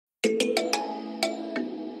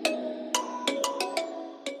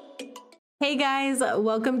Hey guys,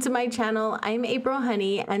 welcome to my channel. I'm April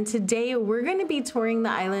Honey, and today we're going to be touring the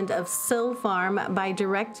island of SillFarm by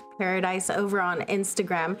Direct Paradise over on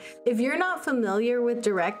Instagram. If you're not familiar with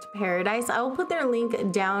Direct Paradise, I'll put their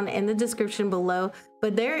link down in the description below,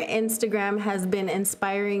 but their Instagram has been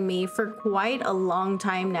inspiring me for quite a long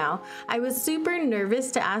time now. I was super nervous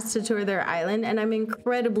to ask to tour their island, and I'm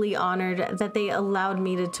incredibly honored that they allowed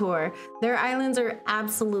me to tour. Their islands are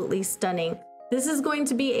absolutely stunning. This is going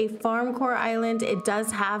to be a Farmcore island. It does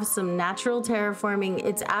have some natural terraforming.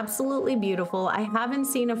 It's absolutely beautiful. I haven't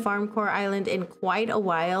seen a Farmcore island in quite a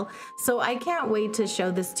while, so I can't wait to show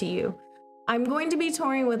this to you. I'm going to be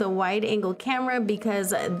touring with a wide angle camera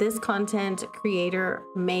because this content creator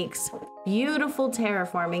makes beautiful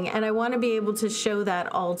terraforming, and I want to be able to show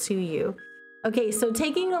that all to you. Okay, so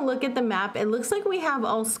taking a look at the map, it looks like we have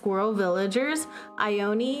all squirrel villagers: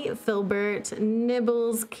 Ione, Filbert,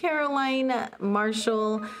 Nibbles, Caroline,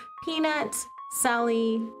 Marshall, Peanut,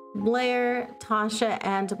 Sally, Blair, Tasha,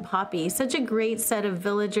 and Poppy. Such a great set of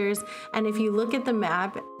villagers, and if you look at the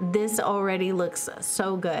map, this already looks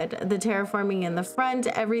so good. The terraforming in the front,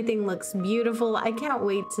 everything looks beautiful. I can't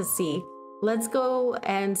wait to see. Let's go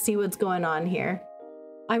and see what's going on here.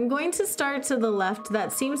 I'm going to start to the left.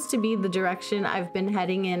 That seems to be the direction I've been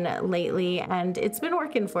heading in lately, and it's been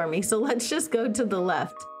working for me, so let's just go to the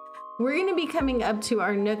left. We're going to be coming up to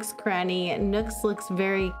our Nook's cranny. Nook's looks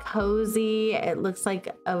very cozy. It looks like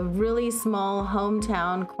a really small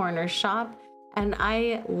hometown corner shop, and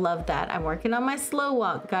I love that. I'm working on my slow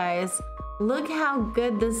walk, guys. Look how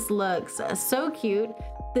good this looks. So cute.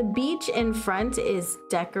 The beach in front is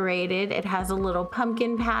decorated. It has a little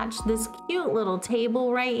pumpkin patch, this cute little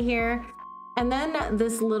table right here, and then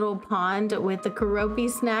this little pond with the Karopi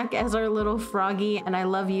snack as our little froggy, and I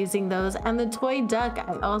love using those, and the toy duck.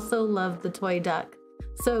 I also love the toy duck.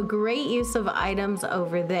 So great use of items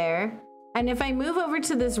over there. And if I move over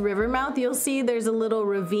to this river mouth, you'll see there's a little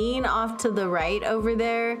ravine off to the right over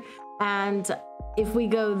there, and if we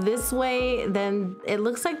go this way, then it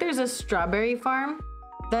looks like there's a strawberry farm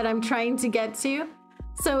that I'm trying to get to.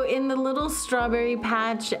 So in the little strawberry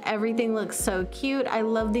patch, everything looks so cute. I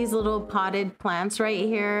love these little potted plants right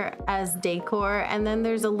here as decor. And then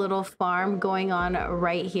there's a little farm going on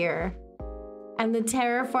right here. And the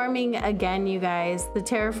terraforming, again, you guys, the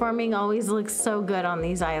terraforming always looks so good on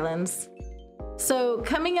these islands. So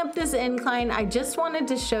coming up this incline, I just wanted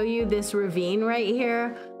to show you this ravine right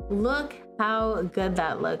here. Look how good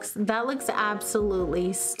that looks. That looks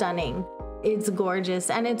absolutely stunning. It's gorgeous,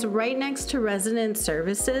 and it's right next to resident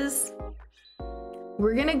services.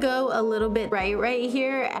 We're gonna go a little bit right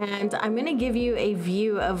here, and I'm gonna give you a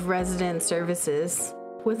view of resident services.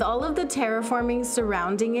 With all of the terraforming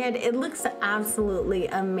surrounding it, it looks absolutely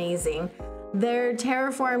amazing. Their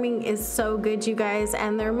terraforming is so good, you guys,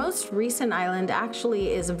 and their most recent island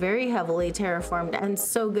actually is very heavily terraformed and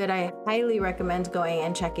so good. I highly recommend going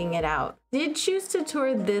and checking it out. Did choose to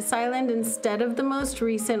tour this island instead of the most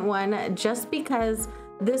recent one just because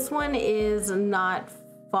this one is not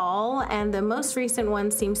fall and the most recent one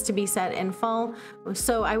seems to be set in fall,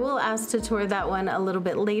 so I will ask to tour that one a little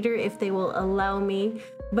bit later if they will allow me.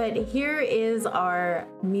 But here is our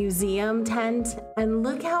museum tent, and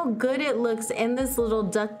look how good it looks in this little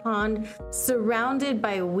duck pond surrounded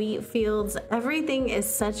by wheat fields. Everything is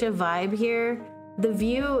such a vibe here. The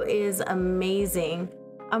view is amazing.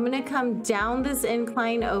 I'm gonna come down this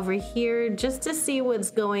incline over here just to see what's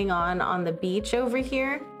going on the beach over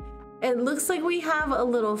here. It looks like we have a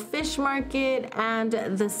little fish market and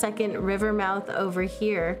the second river mouth over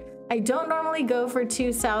here. I don't normally go for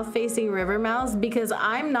two south-facing river mouths because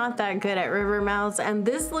I'm not that good at river mouths, and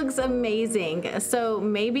this looks amazing. So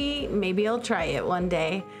maybe I'll try it one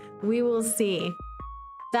day. We will see.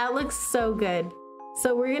 That looks so good.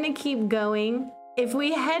 So we're gonna keep going. If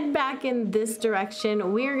we head back in this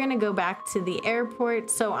direction, we are gonna go back to the airport.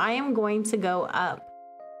 So I am going to go up.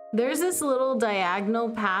 There's this little diagonal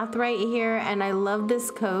path right here, and I love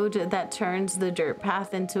this code that turns the dirt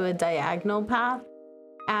path into a diagonal path.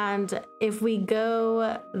 And if we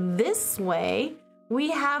go this way,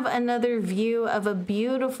 we have another view of a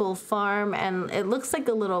beautiful farm, and it looks like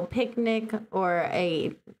a little picnic or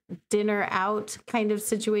a dinner out kind of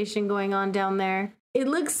situation going on down there. It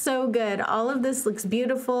looks so good. All of this looks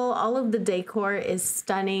beautiful. All of the decor is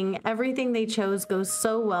stunning. Everything they chose goes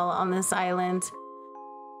so well on this island.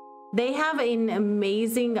 They have an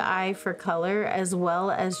amazing eye for color, as well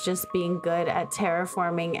as just being good at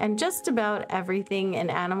terraforming and just about everything in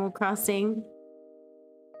Animal Crossing.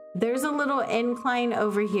 There's a little incline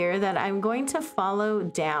over here that I'm going to follow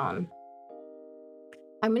down.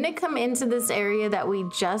 I'm going to come into this area that we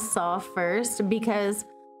just saw first because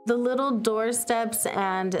The little doorsteps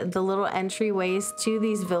and the little entryways to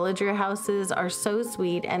these villager houses are so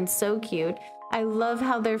sweet and so cute. I love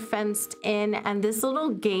how they're fenced in, and this little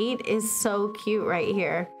gate is so cute right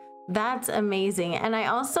here. That's amazing. And I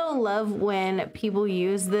also love when people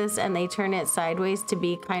use this and they turn it sideways to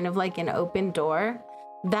be kind of like an open door.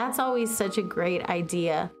 That's always such a great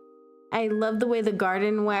idea. I love the way the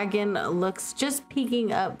garden wagon looks just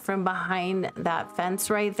peeking up from behind that fence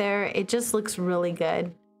right there. It just looks really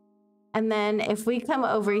good. And then if we come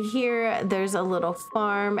over here, there's a little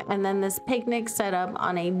farm and then this picnic set up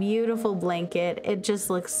on a beautiful blanket. It just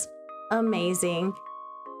looks amazing.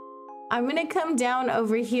 I'm gonna come down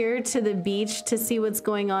over here to the beach to see what's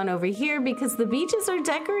going on over here because the beaches are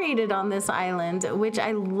decorated on this island, which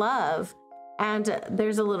I love. And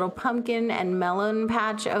there's a little pumpkin and melon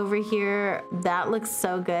patch over here. That looks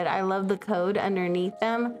so good. I love the code underneath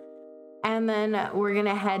them. And then we're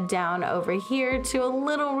gonna head down over here to a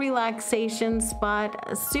little relaxation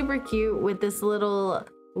spot. Super cute with this little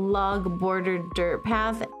log bordered dirt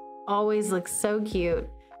path. Always looks so cute.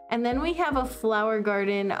 And then we have a flower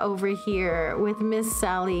garden over here with Miss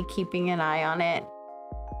Sally keeping an eye on it.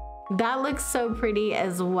 That looks so pretty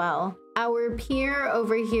as well. Our pier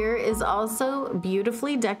over here is also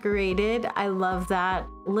beautifully decorated. I love that.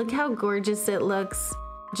 Look how gorgeous it looks.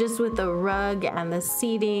 Just with the rug and the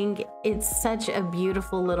seating, it's such a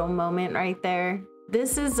beautiful little moment right there.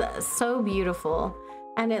 This is so beautiful.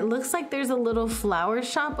 And it looks like there's a little flower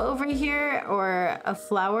shop over here or a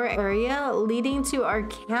flower area leading to our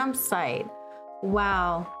campsite.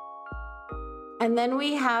 Wow. And then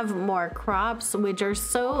we have more crops, which are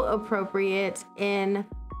so appropriate in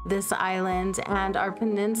this island, and our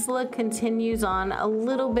peninsula continues on a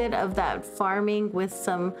little bit of that farming with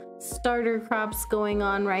some starter crops going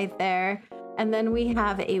on right there. And then we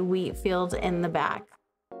have a wheat field in the back.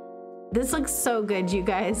 This looks so good, you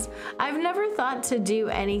guys. I've never thought to do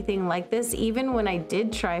anything like this. Even when I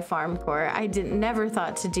did try Farmcore, I never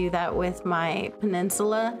thought to do that with my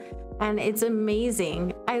peninsula, and it's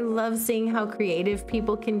amazing. I love seeing how creative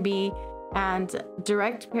people can be. And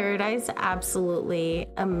Direct Paradise, absolutely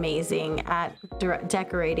amazing at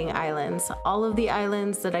decorating islands. All of the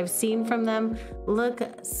islands that I've seen from them look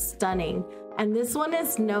stunning. And this one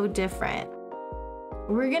is no different.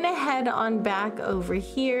 We're gonna head on back over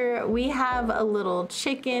here. We have a little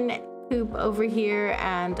chicken coop over here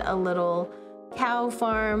and a little cow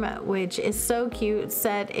farm, which is so cute,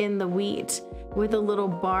 set in the wheat with a little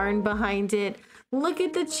barn behind it. Look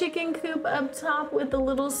at the chicken coop up top with the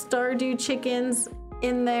little Stardew chickens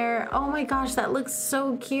in there. Oh my gosh, that looks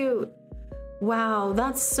so cute. Wow,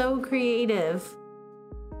 that's so creative.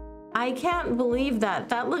 I can't believe that.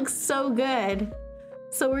 That looks so good.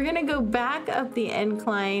 So we're gonna go back up the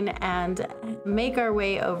incline and make our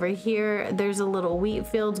way over here. There's a little wheat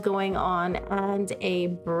field going on and a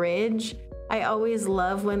bridge. I always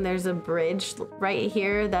love when there's a bridge right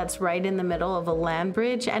here that's right in the middle of a land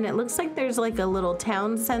bridge, and it looks like there's like a little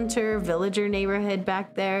town center, villager neighborhood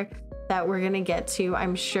back there that we're gonna get to,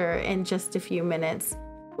 I'm sure, in just a few minutes.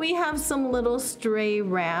 We have some little stray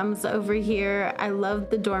rams over here. I love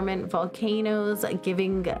the dormant volcanoes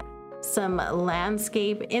giving some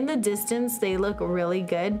landscape. In the distance, they look really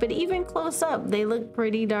good, but even close up, they look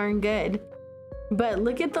pretty darn good. But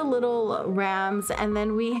look at the little rams, and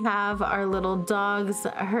then we have our little dogs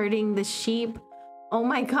herding the sheep. Oh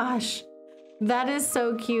my gosh, that is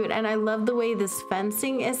so cute. And I love the way this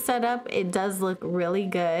fencing is set up. It does look really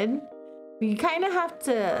good. You kind of have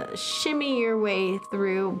to shimmy your way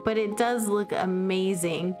through, but it does look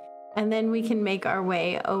amazing. And then we can make our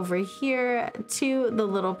way over here to the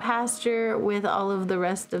little pasture with all of the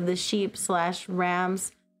rest of the sheep /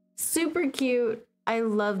 rams. Super cute. I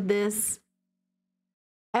love this.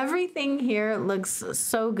 Everything here looks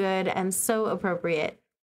so good and so appropriate.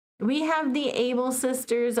 We have the Able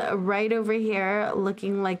sisters right over here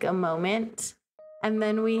looking like a moment. And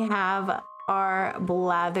then we have our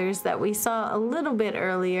Blathers that we saw a little bit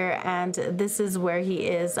earlier, and this is where he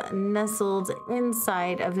is nestled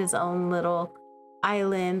inside of his own little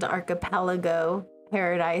island archipelago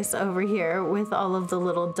paradise over here with all of the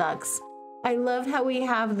little ducks. I love how we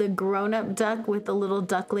have the grown-up duck with the little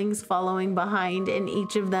ducklings following behind, and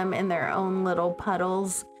each of them in their own little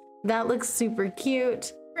puddles. That looks super cute,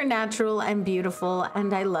 super natural and beautiful,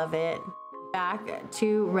 and I love it. Back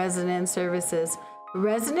to Resident Services.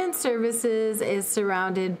 Resident Services is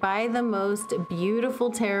surrounded by the most beautiful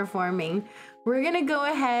terraforming. We're gonna go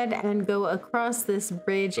ahead and go across this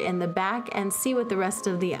bridge in the back and see what the rest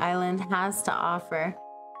of the island has to offer.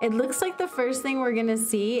 It looks like the first thing we're gonna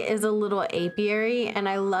see is a little apiary, and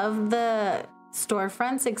I love the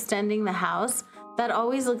storefronts extending the house. That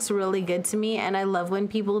always looks really good to me, and I love when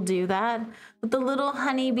people do that. With the little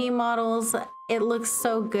honeybee models, it looks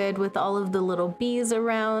so good with all of the little bees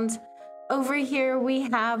around. Over here we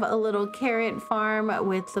have a little carrot farm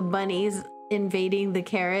with the bunnies invading the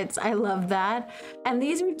carrots. I love that. And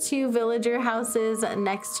these are two villager houses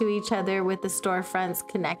next to each other with the storefronts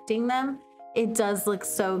connecting them. It does look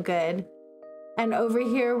so good. And over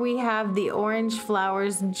here we have the orange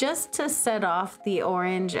flowers just to set off the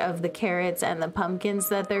orange of the carrots and the pumpkins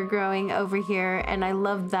that they're growing over here. And I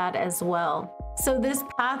love that as well. So this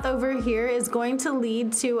path over here is going to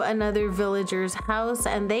lead to another villager's house,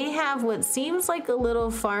 and they have what seems like a little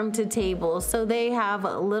farm to table. So they have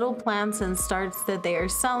little plants and starts that they are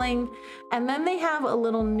selling, and then they have a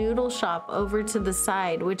little noodle shop over to the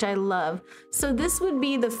side, which I love. So this would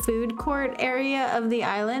be the food court area of the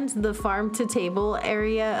island, the farm to table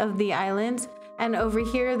area of the island. And over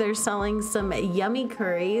here they're selling some yummy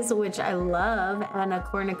curries, which I love, and a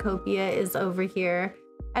cornucopia is over here.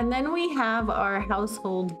 And then we have our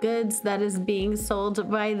household goods that is being sold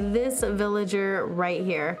by this villager right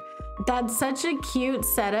here. That's such a cute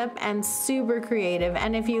setup and super creative.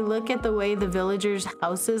 And if you look at the way the villagers'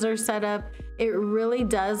 houses are set up, it really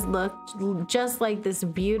does look just like this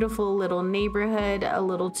beautiful little neighborhood, a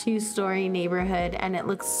little two-story neighborhood, and it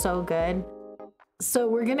looks so good. So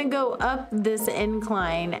we're gonna go up this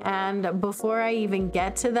incline, and before I even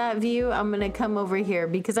get to that view, I'm gonna come over here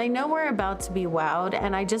because I know we're about to be wowed,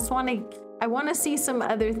 and I wanna see some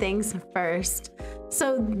other things first.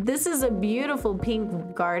 So this is a beautiful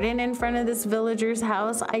pink garden in front of this villager's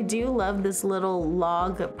house. I do love this little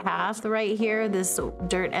log path right here, this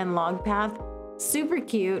dirt and log path. Super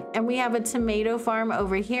cute. And we have a tomato farm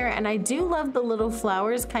over here, and I do love the little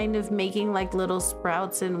flowers kind of making like little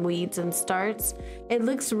sprouts and weeds and starts. It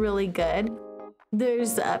looks really good.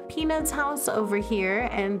 There's a Peanut's house over here,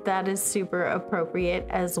 and that is super appropriate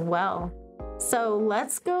as well. So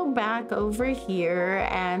let's go back over here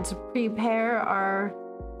and prepare our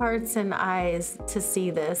hearts and eyes to see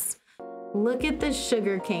this. Look at the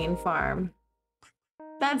sugarcane farm.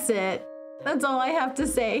 That's it. That's all I have to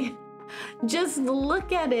say. Just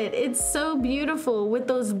look at it. It's so beautiful with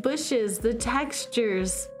those bushes, the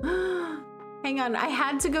textures. Hang on, I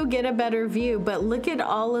had to go get a better view, but look at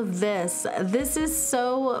all of this. This is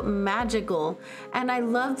so magical. And I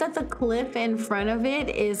love that the cliff in front of it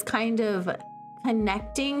is kind of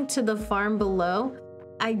connecting to the farm below.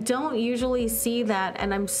 I don't usually see that,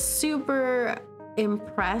 and I'm super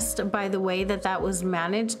impressed by the way that that was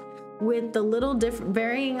managed with the little different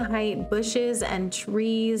varying height bushes and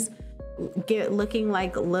trees looking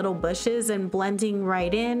like little bushes and blending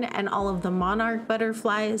right in, and all of the monarch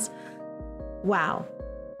butterflies. Wow.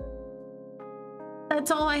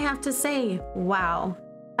 That's all I have to say. Wow.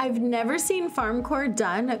 I've never seen Farmcore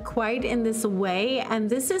done quite in this way, and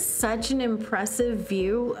this is such an impressive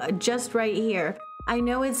view just right here. I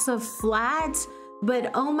know it's a flat,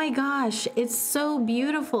 but oh my gosh, it's so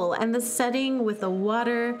beautiful. And the setting with the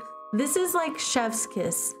water, this is like chef's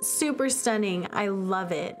kiss. Super stunning. I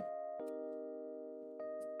love it.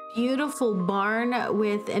 Beautiful barn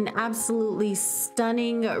with an absolutely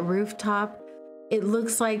stunning rooftop. It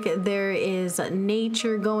looks like there is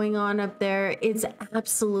nature going on up there. It's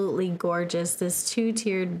absolutely gorgeous. This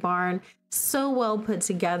two-tiered barn, so well put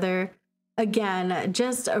together. Again,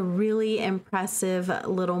 just a really impressive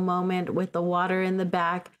little moment with the water in the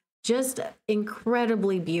back. Just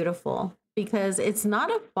incredibly beautiful, because it's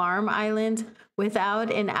not a farm island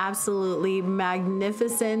without an absolutely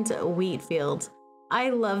magnificent wheat field. I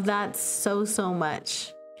love that so, so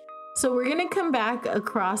much. So we're gonna come back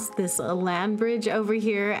across this land bridge over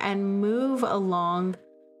here and move along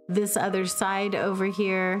this other side over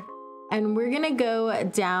here. And we're gonna go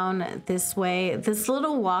down this way. This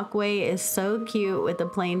little walkway is so cute with the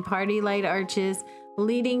plain party light arches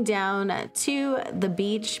leading down to the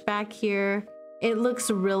beach back here. It looks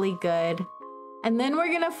really good. And then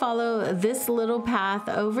we're gonna follow this little path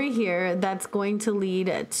over here that's going to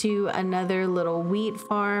lead to another little wheat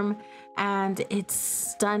farm, and it's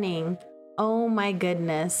stunning. Oh my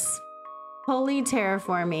goodness. Holy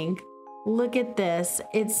terraforming. Look at this.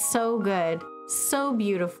 It's so good. So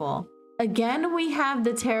beautiful. Again, we have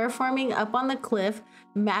the terraforming up on the cliff,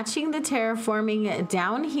 matching the terraforming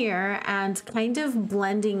down here and kind of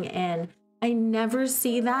blending in. I never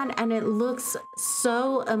see that, and it looks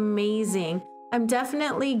so amazing. I'm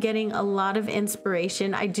definitely getting a lot of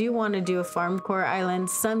inspiration. I do want to do a Farmcore island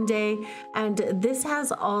someday, and this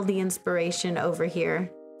has all the inspiration over here.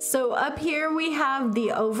 So up here we have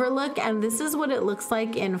the overlook, and this is what it looks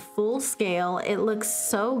like in full scale. It looks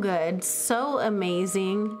so good, so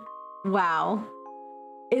amazing. Wow.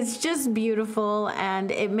 It's just beautiful and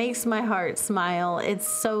it makes my heart smile. It's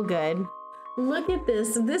so good. Look at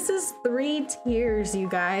this. This is 3 tiers, you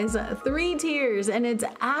guys. 3 tiers, and it's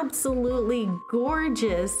absolutely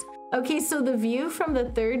gorgeous. Okay, so the view from the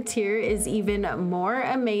 3rd tier is even more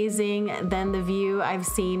amazing than the view I've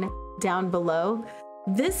seen down below.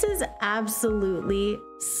 This is absolutely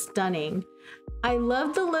stunning. I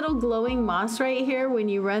love the little glowing moss right here when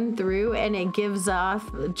you run through, and it gives off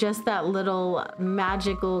just that little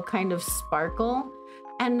magical kind of sparkle.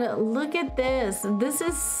 And look at this. This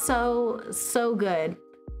is so good.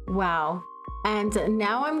 Wow. And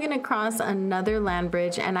now I'm gonna cross another land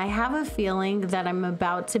bridge, and I have a feeling that I'm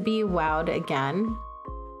about to be wowed again.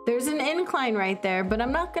 There's an incline right there, but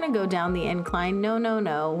I'm not gonna go down the incline.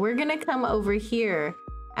 No. We're gonna come over here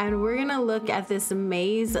and we're gonna look at this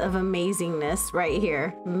maze of amazingness right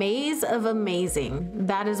here. Maze of amazing.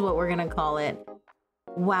 That is what we're gonna call it.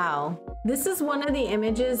 Wow. This is one of the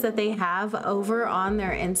images that they have over on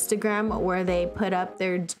their Instagram where they put up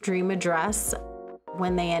their dream address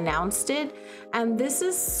when they announced it. And this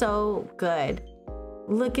is so good.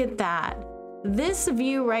 Look at that. This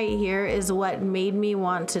view right here is what made me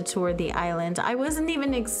want to tour the island. I wasn't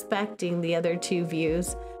even expecting the other 2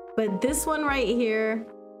 views, but this one right here,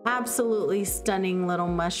 absolutely stunning little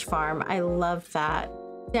mush farm. I love that.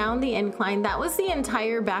 Down the incline, that was the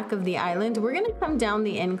entire back of the island. We're gonna come down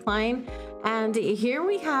the incline, and here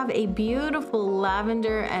we have a beautiful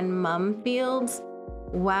lavender and mum fields.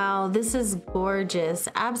 Wow, this is gorgeous.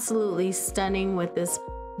 Absolutely stunning with this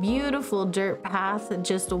beautiful dirt path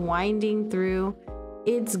just winding through.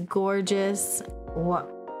 It's gorgeous. What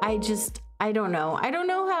I don't know. I don't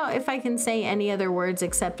know how, if I can say any other words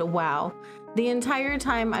except wow. The entire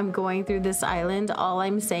time I'm going through this island, all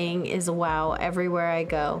I'm saying is wow everywhere I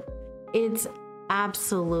go. It's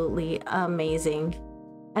absolutely amazing.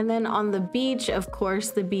 And then on the beach, of course,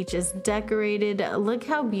 the beach is decorated. Look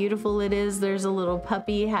how beautiful it is. There's a little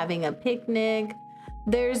puppy having a picnic.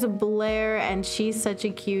 There's Blair, and she's such a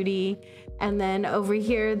cutie. And then over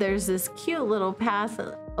here, there's this cute little path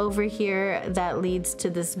over here that leads to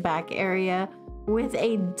this back area with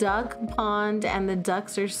a duck pond, and the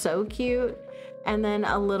ducks are so cute. And then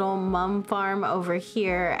a little mum farm over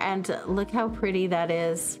here, and look how pretty that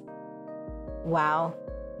is. Wow,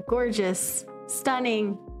 gorgeous,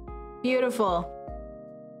 stunning, beautiful.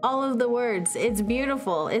 All of the words, it's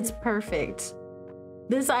beautiful, it's perfect.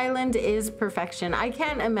 This island is perfection. I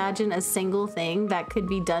can't imagine a single thing that could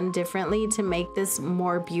be done differently to make this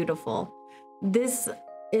more beautiful. This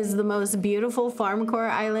is the most beautiful Farmcore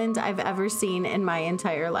island I've ever seen in my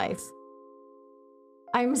entire life.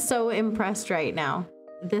 I'm so impressed right now.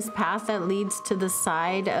 This path that leads to the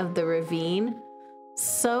side of the ravine,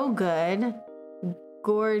 so good,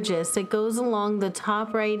 gorgeous. It goes along the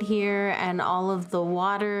top right here and all of the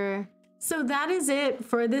water. So that is it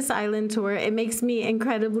for this island tour. It makes me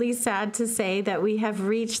incredibly sad to say that we have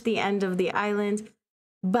reached the end of the island,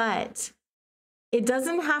 but it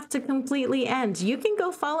doesn't have to completely end. You can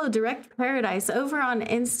go follow Direct Paradise over on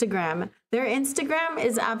Instagram. Their Instagram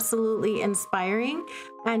is absolutely inspiring,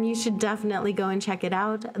 and you should definitely go and check it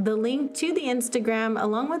out. The link to the Instagram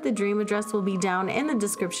along with the dream address will be down in the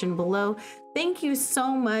description below. Thank you so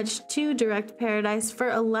much to Direct Paradise for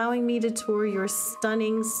allowing me to tour your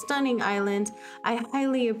stunning, stunning island. I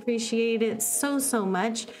highly appreciate it so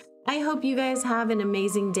much. I hope you guys have an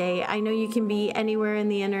amazing day. I know you can be anywhere in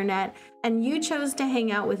the internet, and you chose to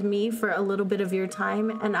hang out with me for a little bit of your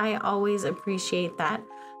time, and I always appreciate that.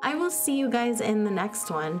 I will see you guys in the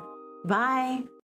next one. Bye.